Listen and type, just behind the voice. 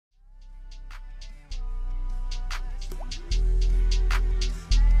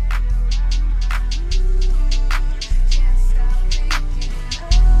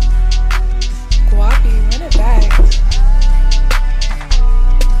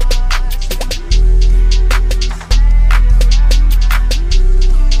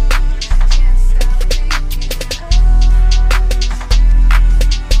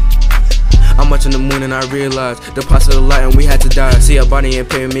in the moon and I realized the possible light and we had to die. See a body and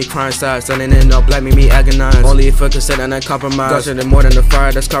paying me crime size, standing in all black, me agonize. Only if I could set and compromise. Darker than more than the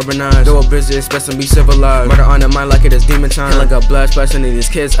fire that's carbonized. Though a busy, expecting me civilized. Murder on the mind like it is demon time. Like a blast flashing in these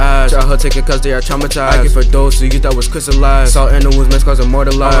kids' eyes. Childhood taken cause they are traumatized. I give for those who you thought was crystalized. Saw in the wounds mess cause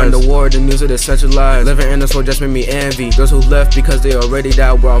immortalize. I'm in the war, the music is centralized. Living in this world just made me envy those who left because they already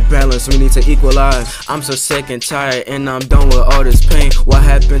died. We're off balance, we need to equalize. I'm so sick and tired and I'm done with all this pain. What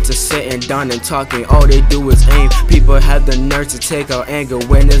happened to sitting down and talking? All they do is aim. People have the nerve to take out anger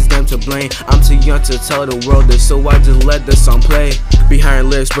when it's them to blame. I'm too young to tell the world this, so I just let the song play. Behind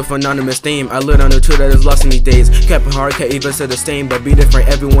lyrics with anonymous theme, I lived on the truth that is lost in these days. Kept it hard, can't even say the stain, but be different,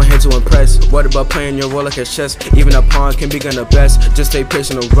 everyone here to impress. What about playing your role like a chess? Even a pawn can be the best. Just stay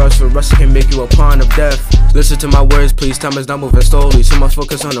patient, no rush, for rushing can make you a pawn of death. Listen to my words, please, time is not moving slowly. So much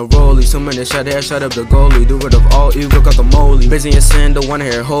focus on the rollie, so many shot there, shut up the goalie. Do rid of all evil, got the molly. Busy in sin, don't wanna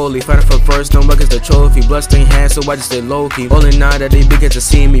hear holy. Fighting for first, don't work as the trophy. Bloodstained hands, so I just stay low-key. Only now that they begin to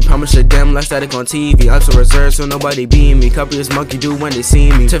see me. Promise to them like static on TV. I'm so reserved, so nobody beat me. Copy this monkey do when they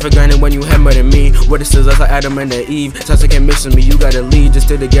see me. Take for granted when you have more than me. What it says like Adam and Eve. Toxic can't mix with me, you gotta lead. Just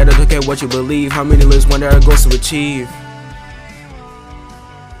stay together, look at what you believe. How many lives one there goes to achieve?